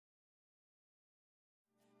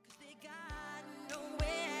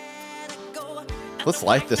Let's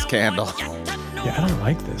light this candle. Yeah, I don't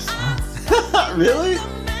like this song. Really?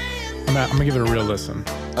 I'm gonna give it a real listen.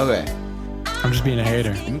 Okay. I'm just being a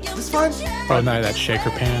hater. It's fine. Oh, no, that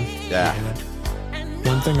shaker pan. Yeah.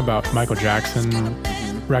 One thing about Michael Jackson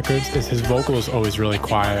records is his vocal is always really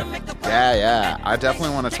quiet. Yeah. I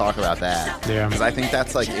definitely want to talk about that. Yeah. Because I think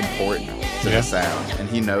that's like important to the sound, and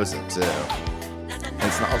he knows it too. And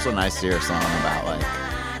it's also nice to hear a song about like,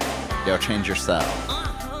 yo, change yourself.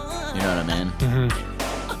 You know what I mean? Mm-hmm.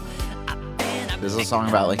 This is a song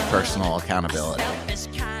about like personal accountability, which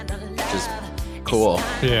is cool.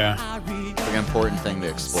 Yeah. It's like an important thing to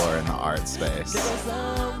explore in the art space.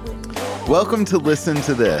 Welcome to Listen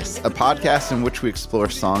to This, a podcast in which we explore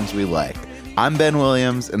songs we like. I'm Ben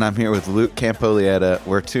Williams, and I'm here with Luke Campolietta.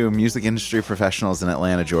 We're two music industry professionals in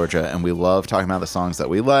Atlanta, Georgia, and we love talking about the songs that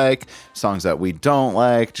we like, songs that we don't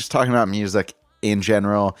like, just talking about music in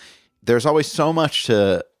general. There's always so much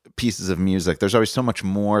to pieces of music. There's always so much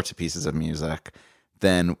more to pieces of music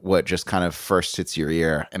than what just kind of first hits your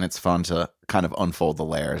ear, and it's fun to kind of unfold the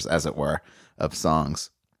layers, as it were, of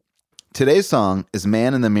songs. Today's song is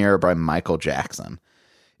Man in the Mirror by Michael Jackson.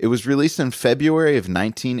 It was released in February of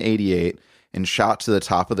 1988 and shot to the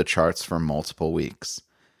top of the charts for multiple weeks.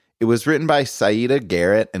 It was written by Saida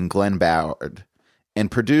Garrett and Glenn Ballard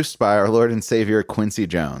and produced by our Lord and Savior Quincy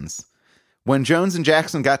Jones. When Jones and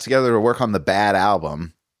Jackson got together to work on the Bad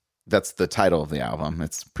album, that's the title of the album.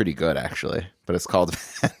 It's pretty good, actually, but it's called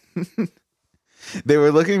They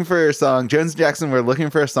were looking for a song. Jones and Jackson were looking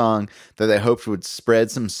for a song that they hoped would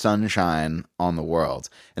spread some sunshine on the world.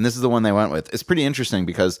 And this is the one they went with. It's pretty interesting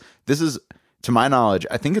because this is, to my knowledge,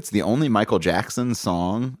 I think it's the only Michael Jackson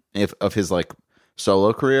song of his like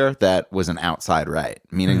solo career that was an outside write,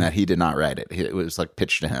 meaning that he did not write it. It was like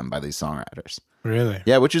pitched to him by these songwriters. Really?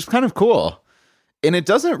 Yeah, which is kind of cool. And it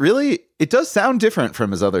does sound different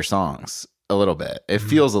from his other songs a little bit. It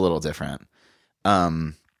feels a little different.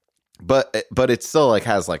 But it still like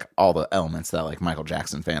has like all the elements that like Michael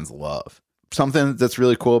Jackson fans love. Something that's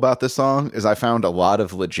really cool about this song is I found a lot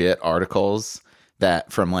of legit articles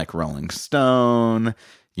that from like Rolling Stone,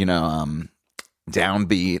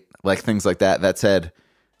 Downbeat, like things like that said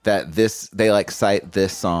that they like cite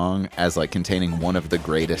this song as like containing one of the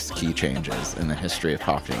greatest key changes in the history of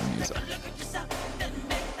popular music.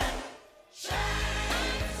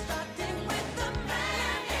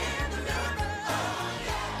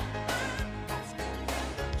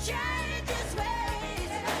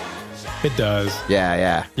 It does.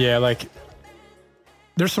 Yeah. Yeah, like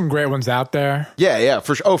there's some great ones out there. Yeah,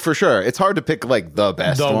 for sure. It's hard to pick like the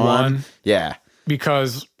best one. Yeah.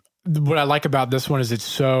 Because what I like about this one is it's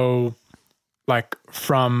so like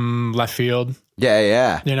from left field.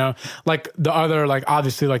 Yeah. Like the other, like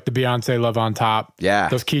obviously like the Beyonce Love on Top. Yeah.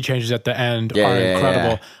 Those key changes at the end are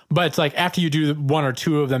incredible. Yeah. But it's like after you do one or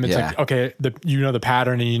two of them, it's like, okay, the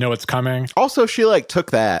pattern and you know what's coming. Also, she like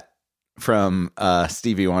took that from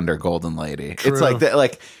Stevie Wonder, Golden Lady. True. It's like that,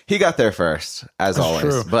 like he got there first, as That's always.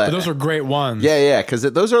 True. But those are great ones. Yeah, because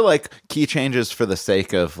those are like key changes for the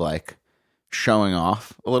sake of like showing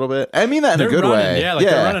off a little bit. I mean that in a good way. Yeah,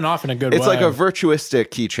 they're running off in a good way. It's like a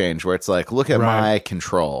virtuistic key change where it's like, look at my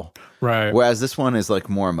control. Right. Whereas this one is like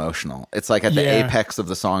more emotional. It's like at the apex of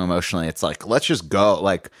the song emotionally. It's like, let's just go.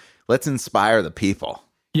 Like, let's inspire the people.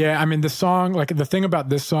 Yeah, I mean the song, like the thing about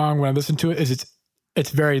this song when I listen to it is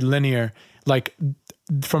it's very linear, like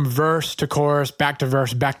from verse to chorus, back to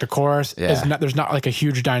verse, back to chorus. There's not like a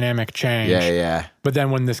huge dynamic change. Yeah. But then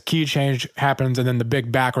when this key change happens and then the big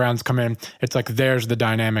backgrounds come in, it's like there's the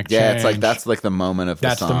dynamic change. Yeah, it's like that's like the moment of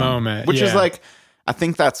the song. That's the moment. Which is like, I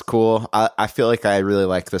think that's cool. I feel like I really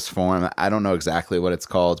like this form. I don't know exactly what it's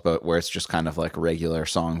called, but where it's just kind of like regular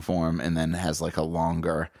song form and then has like a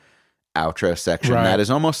longer outro section that is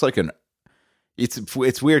almost like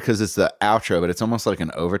it's weird because it's the outro, but it's almost like an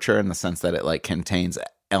overture in the sense that it like contains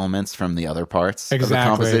elements from the other parts of the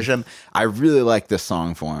composition. I really like this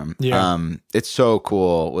song form. Yeah. It's so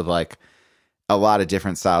cool with like a lot of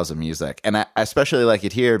different styles of music. And I especially like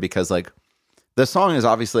it here because like the song is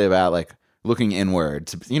obviously about like looking inward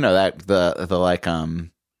to, that the like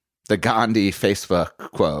the Gandhi Facebook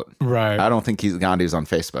quote. Right. I don't think Gandhi's on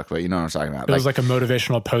Facebook, but you know what I'm talking about. It was like a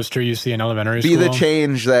motivational poster you see in elementary school. Be the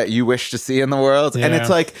change that you wish to see in the world. Yeah. And it's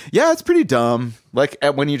like, it's pretty dumb. Like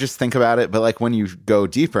when you just think about it, but like when you go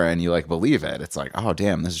deeper and you like believe it, it's like, oh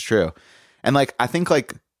damn, this is true. And like, I think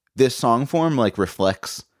like this song form like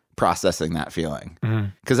reflects processing that feeling.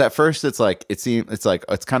 Because at first it's like,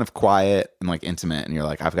 it's kind of quiet and like intimate and you're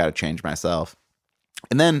like, I've got to change myself.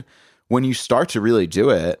 And then when you start to really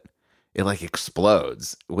do it, it like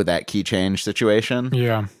explodes with that key change situation.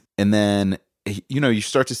 Yeah. And then you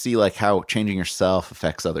start to see like how changing yourself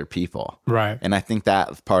affects other people. Right. And I think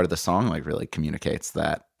that part of the song like really communicates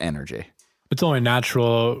that energy. It's only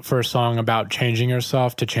natural for a song about changing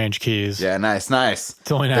yourself to change keys. Yeah, nice.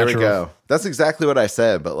 It's only natural. There we go. That's exactly what I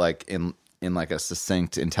said, but like in like a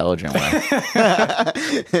succinct, intelligent way.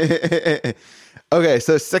 Okay,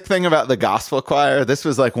 so sick thing about the gospel choir. This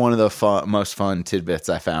was like one of the most fun tidbits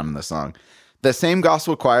I found in the song. The same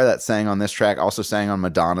gospel choir that sang on this track also sang on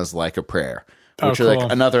Madonna's Like a Prayer, which are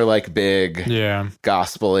like another like big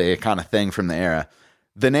gospel-y kind of thing from the era.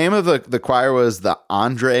 The name of the choir was the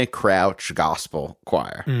Andre Crouch Gospel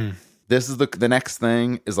Choir. This is the next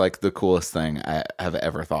thing is like the coolest thing I have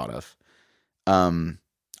ever thought of.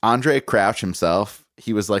 Andre Crouch himself,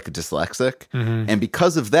 he was like a dyslexic. And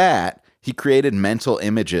because of that, he created mental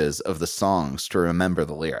images of the songs to remember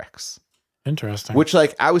the lyrics. Interesting. Which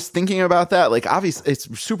like, I was thinking about that. Like obviously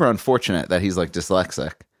it's super unfortunate that he's like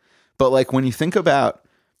dyslexic. But like when you think about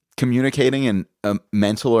communicating in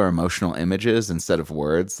mental or emotional images instead of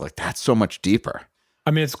words, like that's so much deeper.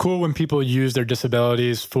 I mean, it's cool when people use their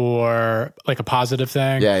disabilities for like a positive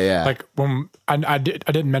thing. Yeah. Like when I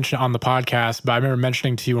didn't mention it on the podcast, but I remember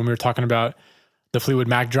mentioning to you when we were talking about the Fleetwood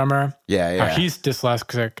Mac drummer. Yeah. How he's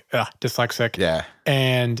dyslexic. Yeah.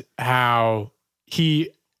 And how he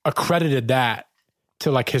accredited that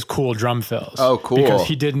to like his cool drum fills. Oh, cool. Because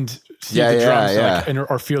he didn't see the drums like,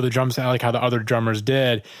 or feel the drums like how the other drummers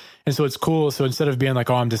did. And so it's cool. So instead of being like,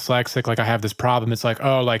 oh, I'm dyslexic, like I have this problem, it's like,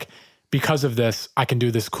 oh, like because of this, I can do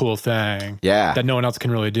this cool thing that no one else can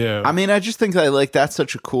really do. I mean, I just think that like that's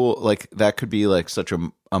such a cool, like that could be like such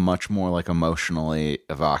a much more like emotionally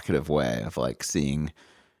evocative way of like seeing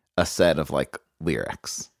a set of like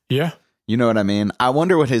lyrics. Yeah. You know what I mean? I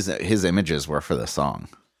wonder what his images were for the song.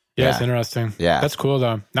 Yeah, it's interesting. Yeah. That's cool,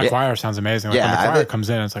 though. That choir sounds amazing. Like, when the choir comes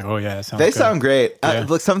in, it's like, oh, yeah, it sounds They good. sound great. Yeah.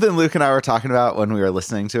 Look, something Luke and I were talking about when we were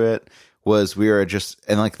listening to it was we were just,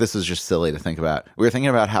 and like this is just silly to think about. We were thinking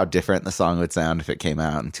about how different the song would sound if it came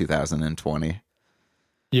out in 2020.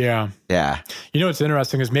 Yeah. Yeah. You know what's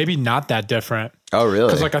interesting is maybe not that different. Oh, really?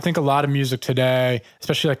 Because like I think a lot of music today,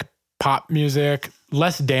 especially like pop music,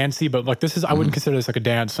 less dancey, but like this is, I wouldn't consider this like a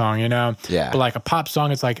dance song, you know? Yeah. But like a pop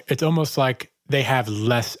song, it's like, it's almost like they have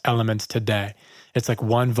less elements today. It's like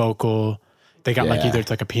one vocal. They got like either it's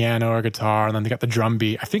like a piano or a guitar, and then they got the drum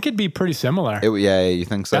beat. I think it'd be pretty similar. You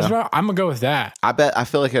think so? That's what I'm gonna go with that. I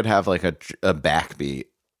feel like it'd have like a backbeat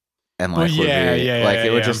and like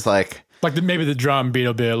it would just like maybe the drum beat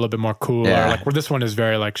will be a little bit more cool. Or like where this one is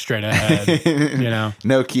very like straight ahead. You know,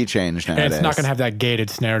 no key change nowadays. And it's not gonna have that gated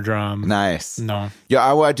snare drum. Nice. No. Yeah,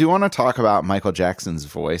 I do want to talk about Michael Jackson's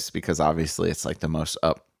voice because obviously it's like the most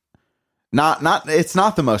it's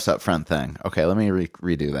not the most upfront thing. Okay, let me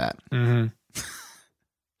redo that.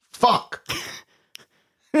 Fuck.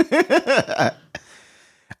 I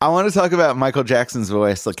want to talk about Michael Jackson's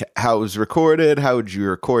voice, like how it was recorded. How would you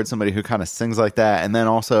record somebody who kind of sings like that? And then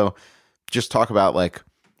also just talk about like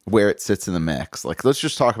where it sits in the mix. Like, let's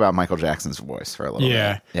just talk about Michael Jackson's voice for a little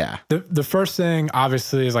bit. Yeah. The first thing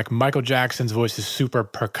obviously is like Michael Jackson's voice is super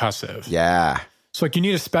percussive. Yeah. So like you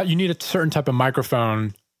need a certain type of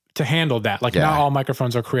microphone to handle that. Like not all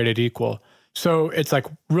microphones are created equal. So it's like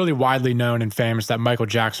really widely known and famous that Michael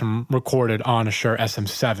Jackson recorded on a Shure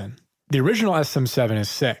SM7. The original SM7 is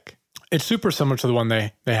sick. It's super similar to the one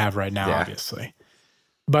they have right now, obviously.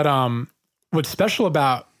 But what's special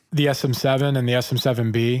about the SM7 and the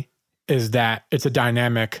SM7B is that it's a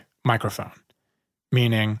dynamic microphone,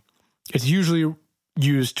 meaning it's usually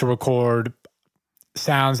used to record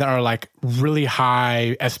sounds that are like really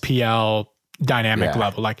high SPL dynamic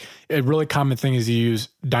level. Like a really common thing is you use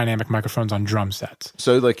dynamic microphones on drum sets.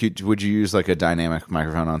 So like would you use like a dynamic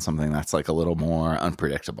microphone on something that's like a little more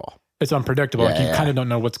unpredictable? It's unpredictable. Like you kind of don't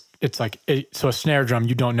know so a snare drum,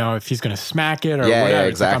 you don't know if he's going to smack it or whatever. Yeah, exactly.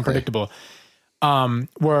 It's like unpredictable.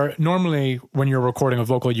 Where normally when you're recording a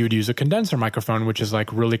vocal, you'd use a condenser microphone, which is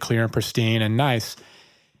like really clear and pristine and nice.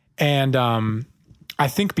 And I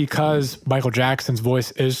think because Michael Jackson's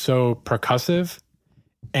voice is so percussive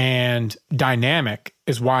and dynamic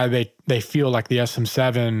is why they feel like the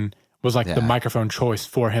SM7 was like the microphone choice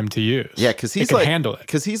for him to use. Yeah, because he's like handle it.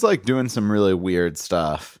 Because he's like doing some really weird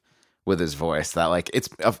stuff with his voice that like it's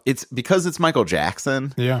because it's Michael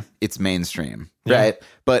Jackson. Yeah, it's mainstream, right?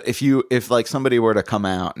 But if like somebody were to come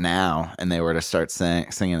out now and they were to start singing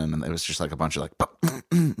and it was just like a bunch of like.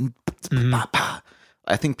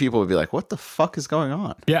 I think people would be like, "What the fuck is going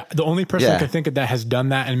on?" Yeah, the only person I can think of that has done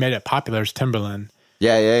that and made it popular is Timbaland.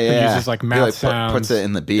 Yeah. He uses like mouth sounds. Puts it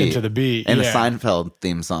in the beat. Into the beat. In the Seinfeld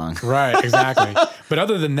theme song. Right, exactly. But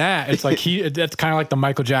other than that, it's like that's kind of like the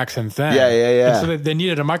Michael Jackson thing. Yeah. And so they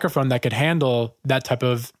needed a microphone that could handle that type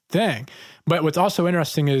of thing. But what's also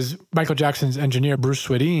interesting is Michael Jackson's engineer, Bruce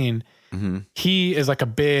Swedien, he is like a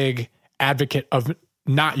big advocate of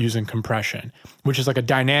not using compression, which is like a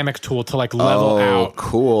dynamic tool to like level out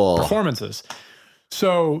performances.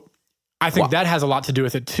 So I think that has a lot to do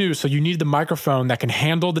with it too. So you need the microphone that can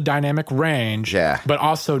handle the dynamic range, but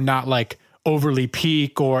also not like overly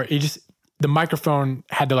peak, or the microphone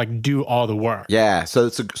had to like do all the work. Yeah. So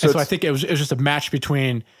I think it was just a match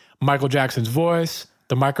between Michael Jackson's voice,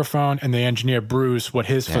 the microphone, and the engineer Bruce, what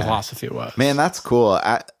his philosophy was. Man, that's cool.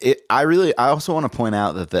 I also want to point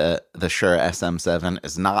out that the Shure SM7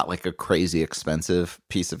 is not like a crazy expensive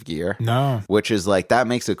piece of gear. No. Which is like, that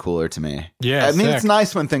makes it cooler to me. Yeah. I mean, it's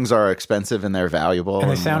nice when things are expensive and they're valuable.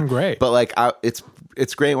 And they sound great. But like,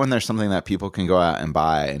 it's great when there's something that people can go out and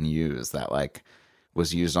buy and use that like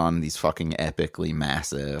was used on these fucking epically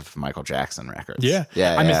massive Michael Jackson records. Yeah.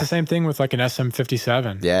 I mean, it's the same thing with like an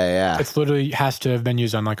SM57. Yeah. It's literally has to have been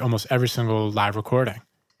used on like almost every single live recording.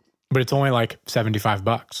 But it's only like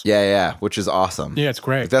 $75. Yeah, which is awesome. Yeah, it's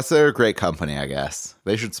great. They're a great company, I guess.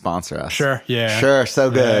 They should sponsor us. Sure, yeah. Sure, so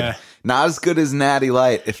good. Yeah. Not as good as Natty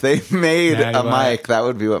Light. If they made a mic, that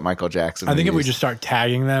would be what Michael Jackson would I think if we just start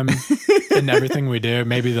tagging them in everything we do,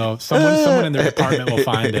 maybe someone in their department will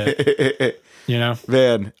find it. You know?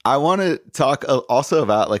 Man, I want to talk also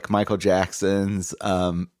about like Michael Jackson's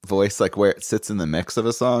voice, like where it sits in the mix of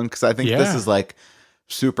a song, because I think this is like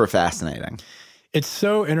super fascinating. It's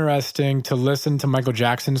so interesting to listen to Michael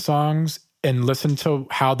Jackson songs and listen to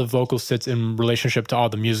how the vocal sits in relationship to all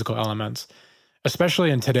the musical elements,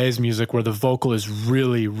 especially in today's music where the vocal is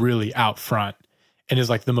really, really out front and is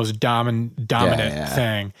like the most dominant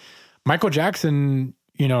thing. Michael Jackson,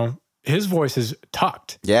 his voice is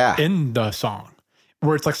tucked in the song,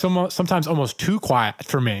 where it's like sometimes almost too quiet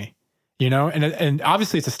for me, and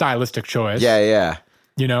obviously it's a stylistic choice. Yeah.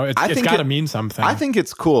 It's got to mean something. I think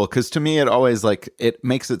it's cool because to me, it always like it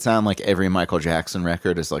makes it sound like every Michael Jackson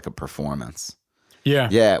record is like a performance.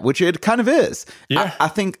 Yeah, which it kind of is. Yeah, I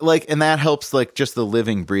think like, and that helps like just the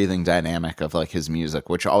living, breathing dynamic of like his music,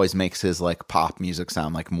 which always makes his like pop music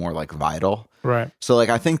sound like more like vital. Right. So like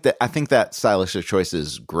I think that stylistic choice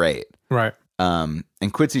is great. Right.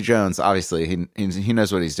 And Quincy Jones, obviously, he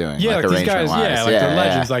knows what he's doing. Yeah, like these guys, they're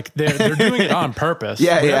legends. Like they're doing it on purpose.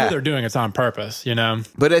 Whatever they're doing, it's on purpose.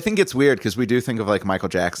 But I think it's weird because we do think of like Michael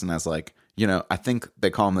Jackson as like, I think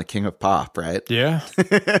they call him the king of pop, right? Yeah.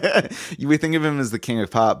 We think of him as the king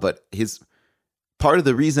of pop, but part of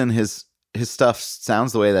the reason his stuff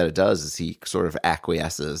sounds the way that it does is he sort of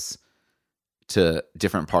acquiesces to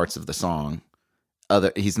different parts of the song.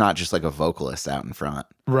 He's not just like a vocalist out in front.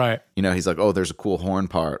 Right. He's like, oh, there's a cool horn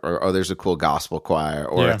part, or oh, there's a cool gospel choir,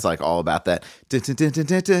 or it's like all about that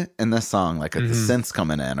in this song, like the synths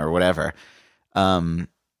coming in or whatever.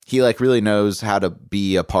 He like really knows how to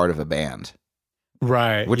be a part of a band.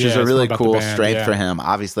 Right. Which is a really cool strength for him.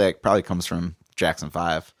 Obviously, it probably comes from Jackson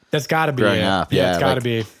 5. That's got to be growing up. Yeah, it's got to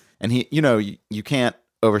be. And he, you can't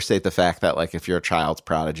overstate the fact that like if you're a child's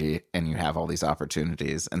prodigy and you have all these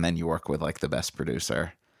opportunities and then you work with like the best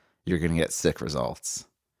producer, you're going to get sick results.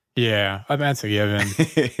 Yeah, that's a given.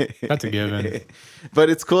 That's a given.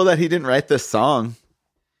 But it's cool that he didn't write this song.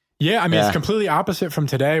 Yeah, I mean, it's completely opposite from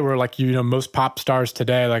today where like, most pop stars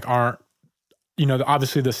today like aren't,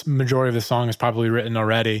 obviously this majority of the song is probably written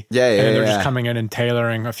already. Yeah. And they're just coming in and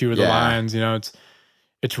tailoring a few of the lines,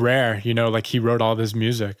 it's rare, like he wrote all of his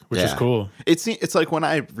music, which is cool. It's like when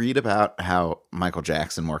I read about how Michael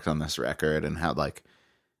Jackson worked on this record and how like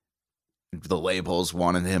the labels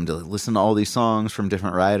wanted him to listen to all these songs from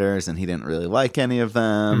different writers and he didn't really like any of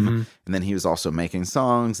them. And then he was also making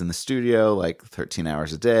songs in the studio like 13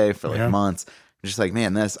 hours a day for like months. I'm just like,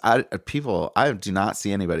 man, I do not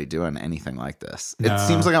see anybody doing anything like this. No. It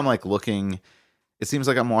seems like I'm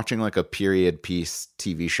watching like a period piece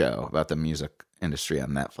TV show about the music industry on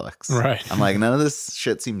Netflix. Right. I'm like, none of this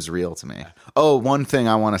shit seems real to me. Oh, one thing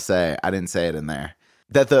I want to say, I didn't say it in there.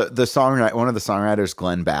 That one of the songwriters,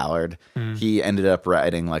 Glenn Ballard, he ended up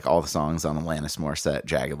writing like all the songs on Alanis Morissette,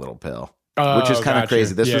 Jagged Little Pill. Which is kind of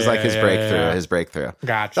crazy. This was like his breakthrough.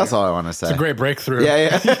 Gotcha. That's all I want to say. It's a great breakthrough.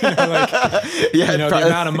 Yeah. The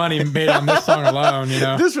amount of money made on this song alone,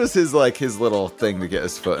 This was his little thing to get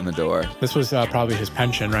his foot in the door. This was probably his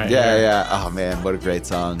pension, right? Yeah. Oh man, what a great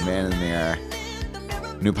song. Man in the Mirror.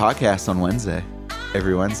 New podcast on Wednesday.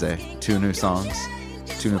 Every Wednesday. 2 new songs.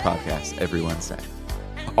 2 new podcasts every Wednesday.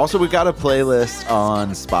 Also, we got a playlist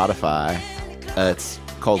on Spotify. It's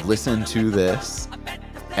called Listen to This.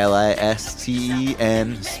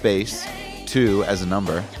 LISTEN space 2 as a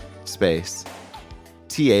number space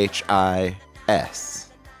THIS.